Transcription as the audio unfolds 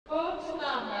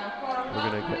We're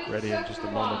going to get ready in just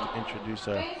a moment to introduce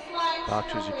our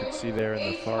boxers. You can see there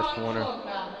in the far corner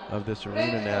of this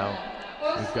arena now,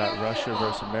 we've got Russia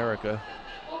versus America.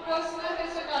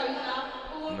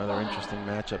 Another interesting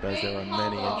matchup, as there are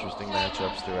many interesting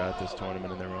matchups throughout this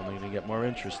tournament, and they're only going to get more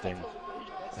interesting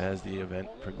as the event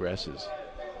progresses.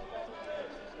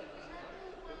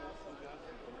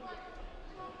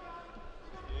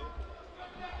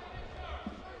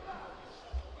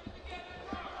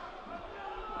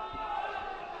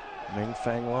 Meng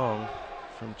Fanlong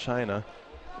from China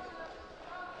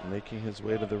making his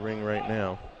way to the ring right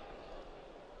now.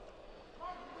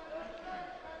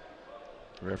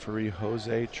 Referee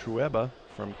Jose Trueba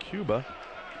from Cuba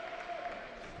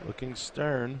looking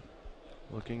stern,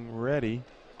 looking ready.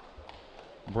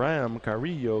 Bram,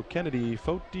 Carrillo, Kennedy,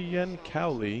 Foti, and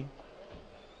Cowley,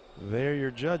 they're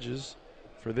your judges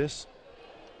for this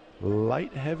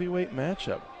light heavyweight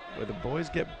matchup, where the boys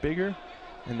get bigger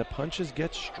and the punches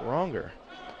get stronger.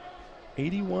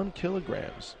 81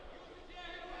 kilograms.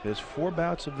 There's 4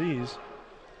 bouts of these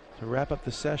to wrap up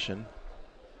the session.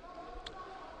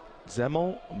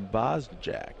 Dzemal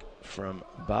Bosnjak from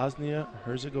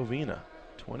Bosnia-Herzegovina,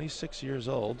 26 years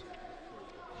old.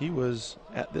 He was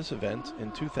at this event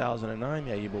in 2009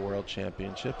 AIBA World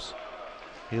Championships.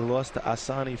 He lost to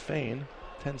Asani Fain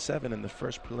 10-7 in the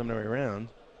first preliminary round,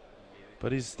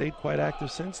 but he's stayed quite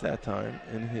active since that time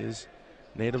in his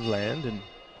native land, and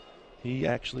he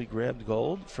actually grabbed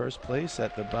gold, first place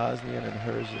at the Bosnian and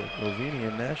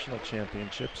Herzegovinian National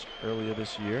Championships earlier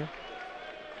this year.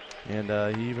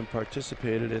 And he even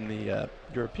participated in the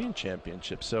European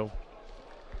Championship. So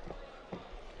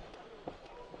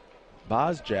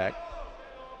Bosnjak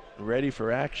ready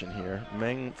for action here.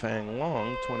 Meng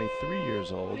Fanlong, 23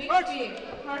 years old. He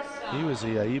was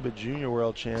the AIBA Junior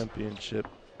World Championship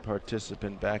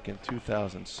participant back in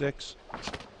 2006.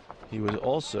 He was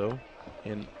also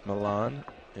in Milan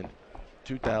in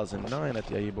 2009 at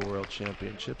the AIBA World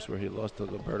Championships, where he lost to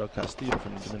Gilberto Castillo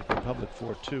from the Dominican Republic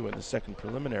 4-2 in the second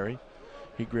preliminary.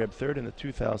 He grabbed third in the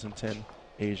 2010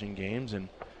 Asian Games in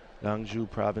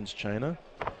Guangzhou Province, China.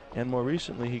 And more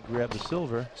recently, he grabbed the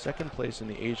silver, second place in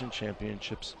the Asian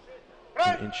Championships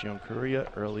in Incheon,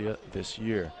 Korea earlier this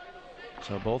year.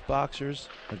 So both boxers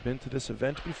have been to this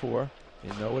event before.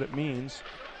 They know what it means,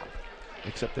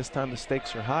 except this time the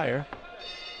stakes are higher.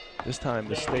 This time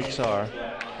the stakes are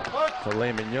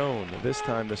filet mignon. This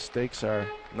time the stakes are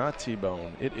not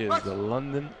T-bone. It is the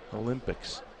London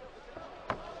Olympics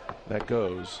that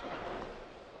goes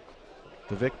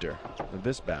the victor of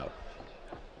this bout.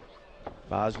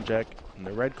 Bosnjak in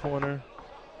the red corner,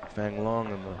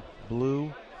 Fanlong in the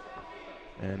blue.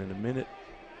 And in a minute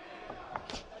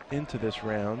into this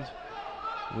round,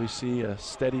 we see a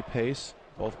steady pace.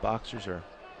 Both boxers are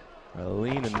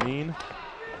lean and mean.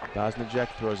 Bosnjak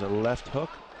throws a left hook,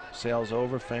 sails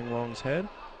over Fanlong's head.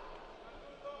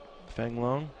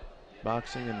 Fanlong,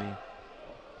 boxing in the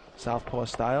southpaw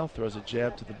style, throws a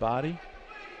jab to the body.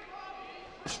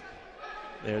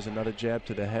 There's another jab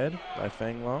to the head by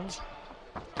Fanlong.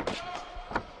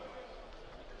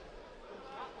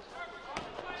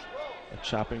 A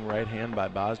chopping right hand by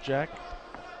Bosnjak.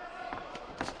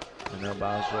 And now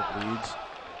Bosnjak leads.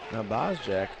 Now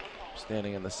Bosnjak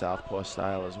standing in the southpaw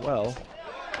style as well.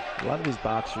 A lot of these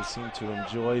boxers seem to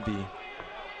enjoy the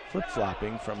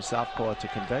flip-flopping from southpaw to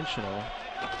conventional.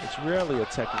 It's rarely a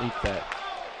technique that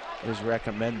is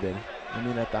recommended. I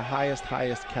mean, at the highest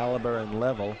caliber and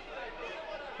level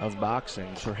of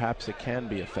boxing, perhaps it can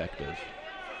be effective.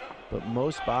 But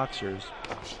most boxers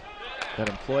that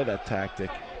employ that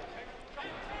tactic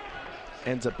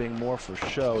ends up being more for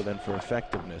show than for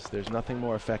effectiveness. There's nothing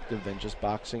more effective than just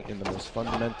boxing in the most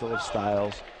fundamental of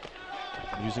styles,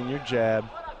 using your jab,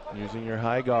 using your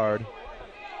high guard.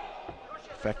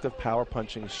 Effective power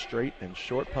punching, straight and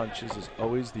short punches is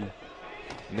always the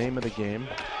name of the game.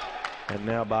 And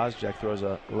now Bosnjak throws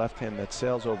a left hand that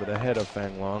sails over the head of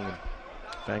Fanlong, and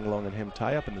Fanlong and him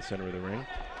tie up in the center of the ring.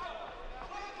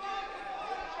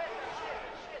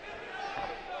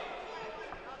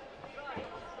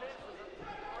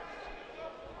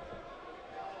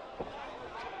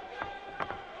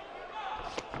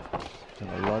 And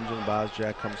a lunging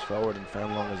Bosnjak comes forward, and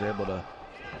Fanlong is able to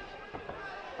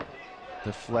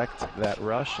deflect that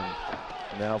rush.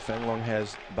 And now Fanlong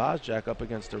has Bosnjak up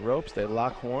against the ropes. They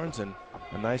lock horns, and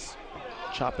a nice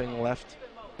chopping left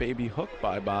baby hook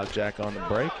by Bosnjak on the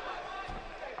break.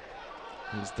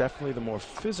 He's definitely the more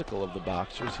physical of the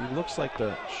boxers. He looks like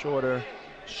the shorter,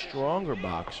 stronger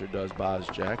boxer, does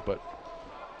Bosnjak, but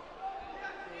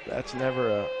that's never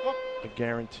a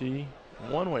guarantee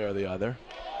one way or the other.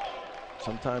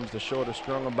 Sometimes the shorter,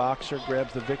 stronger boxer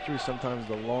grabs the victory. Sometimes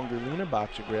the longer, leaner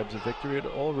boxer grabs the victory. It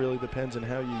all really depends on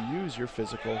how you use your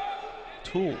physical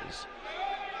tools.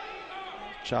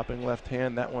 Chopping left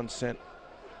hand, that one sent,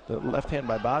 the left hand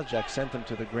by Bosnjak sent him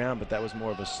to the ground, but that was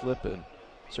more of a slip and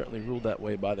certainly ruled that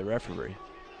way by the referee.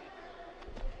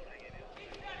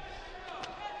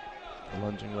 A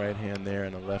lunging right hand there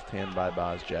and a left hand by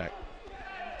Bosnjak.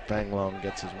 Fanlong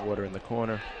gets his water in the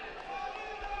corner.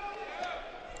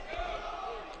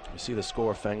 You see the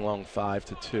score, Fanlong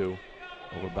 5-2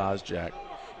 over Bosnjak.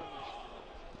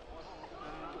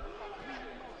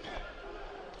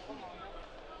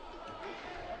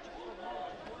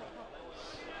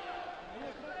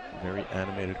 Very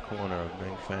animated corner of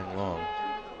Meng Fanlong.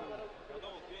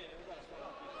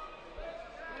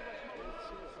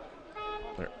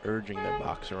 They're urging their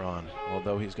boxer on.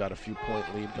 Although he's got a few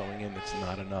point lead going in, it's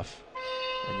not enough.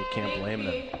 And you can't blame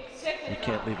them. You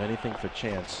can't leave anything for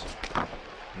chance.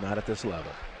 Not at this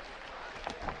level.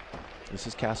 This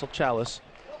is Castle Chalice,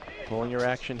 pulling your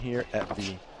action here at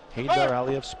the Heydar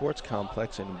Aliyev Sports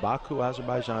Complex in Baku,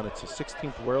 Azerbaijan. It's the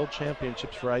 16th World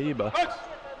Championships for AIBA.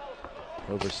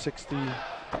 Over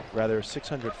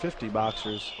 650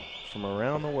 boxers from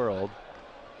around the world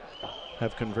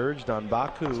have converged on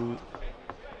Baku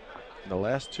in the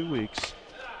last 2 weeks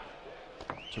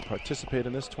to participate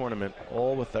in this tournament,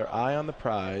 all with their eye on the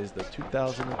prize, the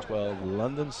 2012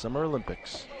 London Summer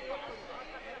Olympics.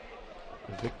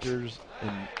 The victors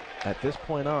at this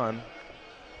point on,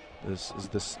 this is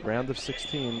this round of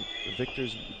 16, the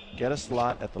victors get a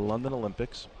slot at the London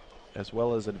Olympics, as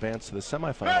well as advance to the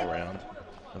semifinal round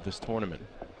of this tournament.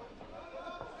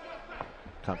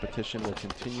 Competition will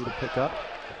continue to pick up.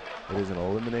 It is an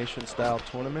elimination style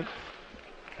tournament.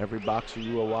 Every boxer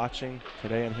you are watching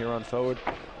today and here on forward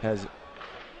has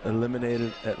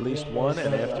eliminated at least one,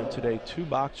 and after today 2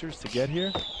 boxers to get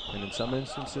here, and in some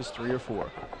instances 3 or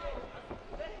 4.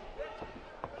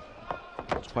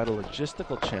 It's quite a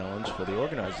logistical challenge for the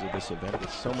organizers of this event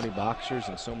with so many boxers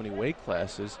and so many weight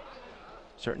classes.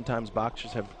 Certain times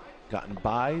boxers have gotten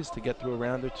buys to get through a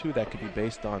round or 2. That could be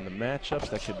based on the matchups,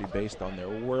 that could be based on their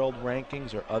world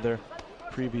rankings or other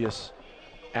previous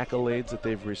accolades that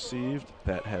they've received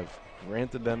that have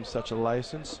granted them such a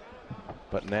license.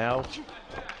 But now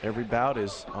every bout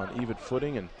is on even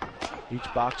footing, and each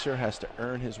boxer has to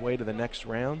earn his way to the next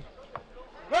round.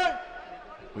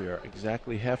 We are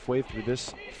exactly halfway through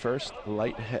this first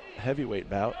light heavyweight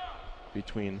bout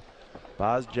between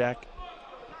Bosnjak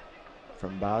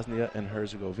from Bosnia and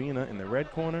Herzegovina in the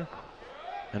red corner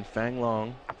and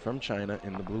Fanlong from China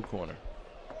in the blue corner.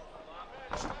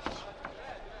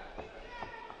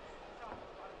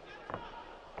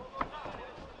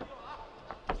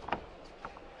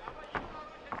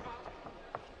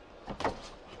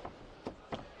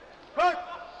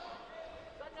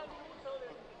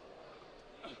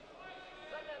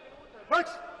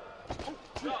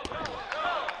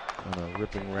 And a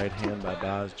ripping right hand by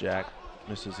Bosnjak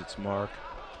misses its mark.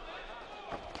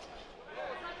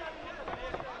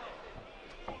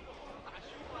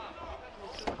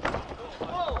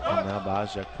 And now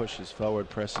Bosnjak pushes forward,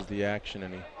 presses the action,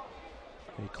 and he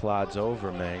clods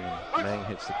over Meng. And Meng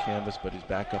hits the canvas, but he's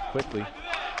back up quickly.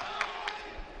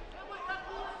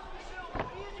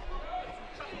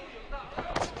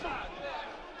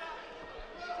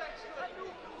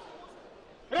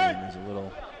 And there's a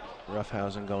little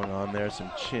roughhousing going on there,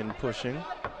 some chin pushing.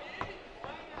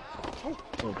 A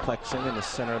little plexing in the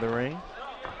center of the ring.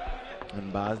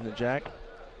 And Bosnjak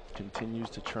continues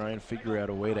to try and figure out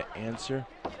a way to answer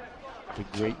the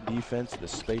great defense, the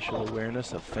spatial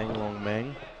awareness of Fanlong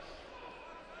Meng.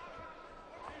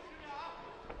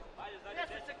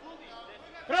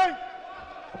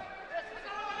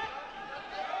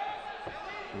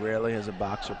 Rarely has a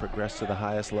boxer progressed to the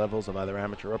highest levels of either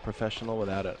amateur or professional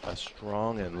without a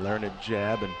strong and learned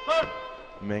jab, and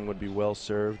Meng would be well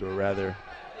served, or rather,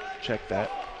 check that,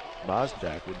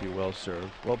 Bosnjak would be well served.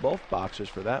 Well, both boxers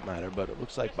for that matter, but it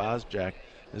looks like Bosnjak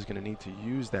is going to need to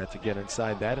use that to get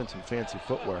inside that and some fancy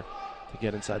footwork to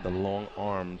get inside the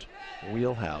long-armed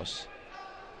wheelhouse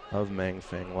of Meng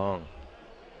Fanlong.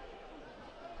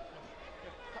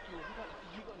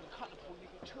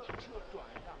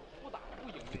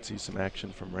 You can see some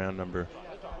action from round number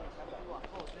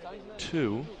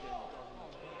 2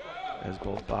 as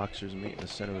both boxers meet in the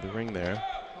center of the ring there.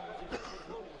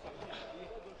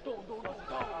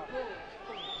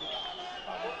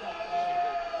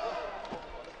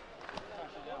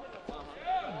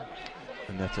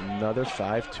 And that's another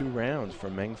 5-2 rounds for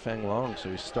Meng Fanlong, so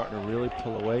he's starting to really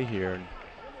pull away here and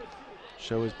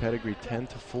show his pedigree.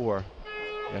 10-4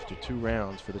 after 2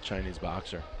 rounds for the Chinese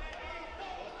boxer.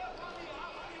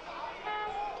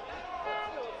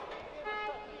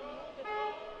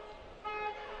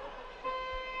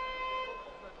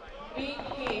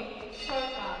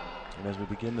 And as we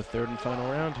begin the third and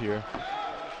final round here,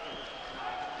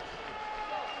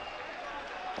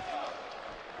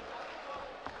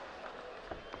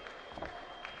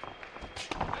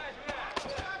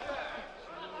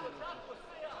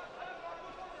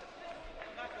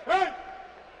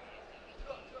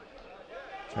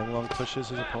 Fanlong pushes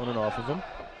his opponent off of him.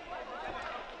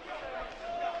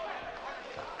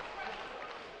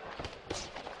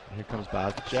 And here comes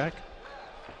Bosnjak.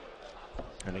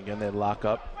 And again, they lock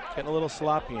up. Getting a little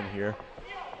sloppy in here.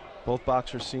 Both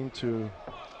boxers seem to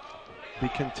be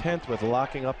content with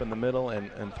locking up in the middle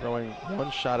and throwing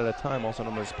one shot at a time, also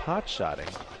known as pot shotting,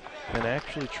 and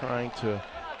actually trying to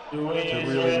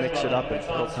really mix it up and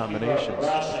throw combinations.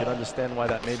 You can understand why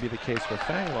that may be the case for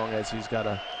Fanlong, as he's got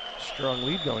a strong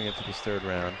lead going into this third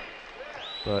round.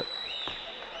 But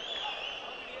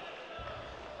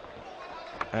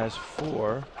as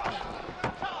for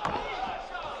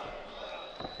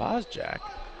Bosnjak,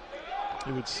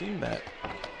 it would seem that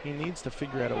he needs to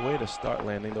figure out a way to start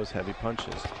landing those heavy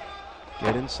punches.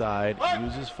 Get inside,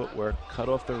 use his footwork, cut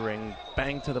off the ring,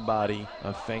 bang to the body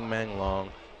of Fanlong,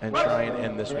 and try and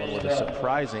end this one with a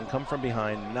surprising come from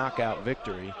behind knockout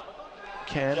victory.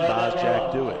 Can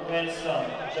Bosnjak do it?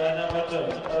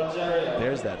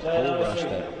 There's that bull rush,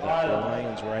 that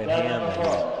lion's right hand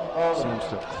that he seems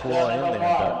to claw in there,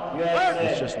 but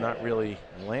it's just not really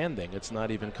landing. It's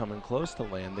not even coming close to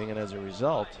landing, and as a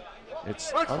result,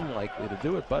 it's unlikely to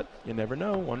do it, but you never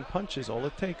know. One punch is all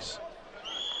it takes.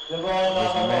 There's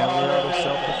manly art of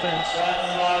self-defense.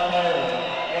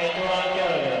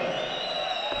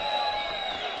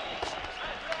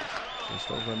 Just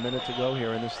over a minute to go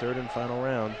here in this third and final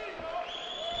round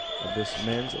of this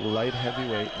men's light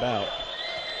heavyweight bout.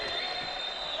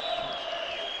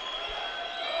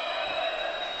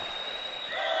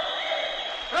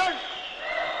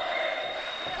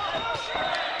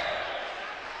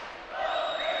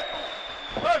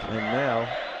 And now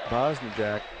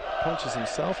Bosnjak punches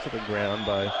himself to the ground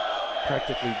by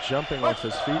practically jumping off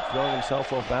his feet, throwing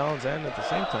himself off balance, and at the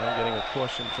same time getting a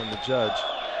caution from the judge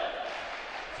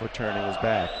for turning his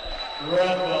back.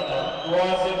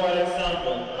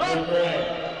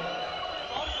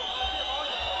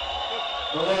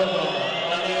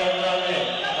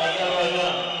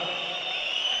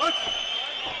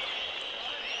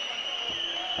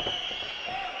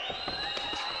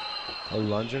 A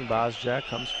lunging Bosnjak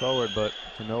comes forward, but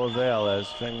to no avail, as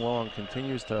Fanlong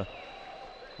continues to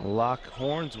lock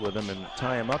horns with him and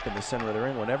tie him up in the center of the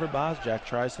ring. Whenever Bosnjak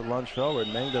tries to lunge forward,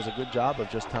 Meng does a good job of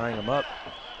just tying him up.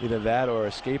 Either that or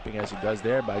escaping, as he does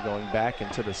there, by going back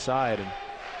into the side, and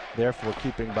therefore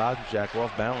keeping Bosnjak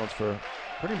off balance for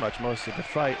pretty much most of the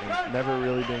fight, and never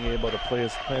really being able to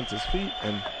plant his feet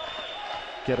and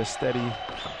get a steady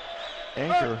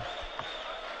anchor,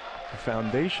 a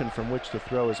foundation from which to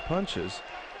throw his punches,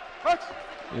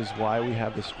 is why we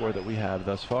have the score that we have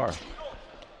thus far.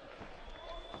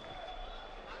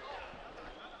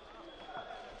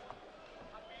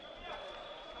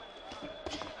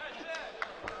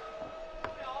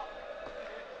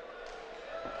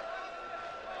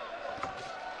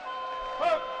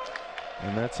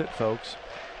 And that's it, folks.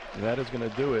 That is going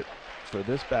to do it for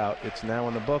this bout. It's now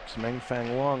in the books. Meng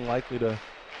Fanlong likely to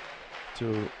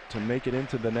make it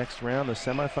into the next round, the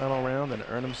semifinal round, and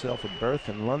earn himself a berth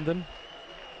in London.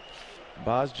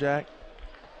 Bosnjak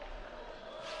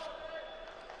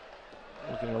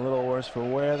looking a little worse for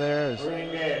wear there.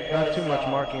 There's not too much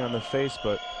marking on the face,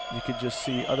 but you could just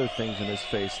see other things in his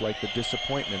face, like the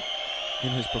disappointment in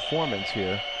his performance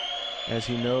here, as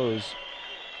he knows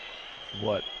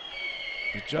what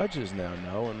the judges now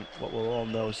know, and what we'll all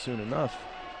know soon enough,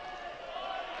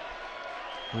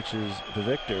 which is the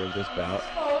victor of this bout,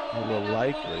 who will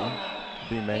likely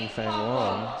be Meng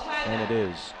Fanlong, and it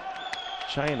is.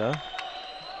 Chaine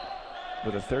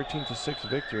with a 13-6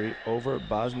 victory over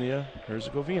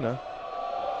Bosnia-Herzegovina,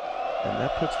 and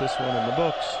that puts this one in the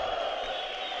books.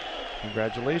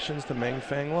 Congratulations to Meng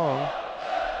Fanlong,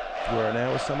 who are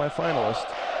now a semifinalist,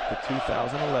 the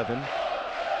 2011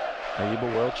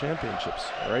 AIBA World Championships,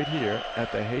 right here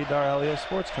at the Haydar Aliyev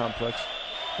Sports Complex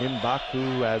in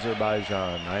Baku,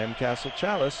 Azerbaijan. I am Castle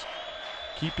Chalice,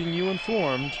 keeping you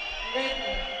informed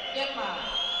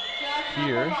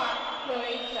here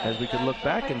as we could look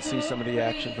back and see some of the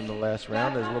action from the last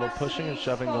round. There's a little pushing and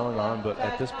shoving going on, but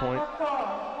at this point,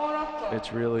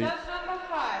 it's really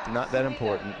not that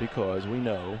important because we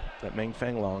know that Meng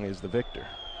Fanlong is the victor.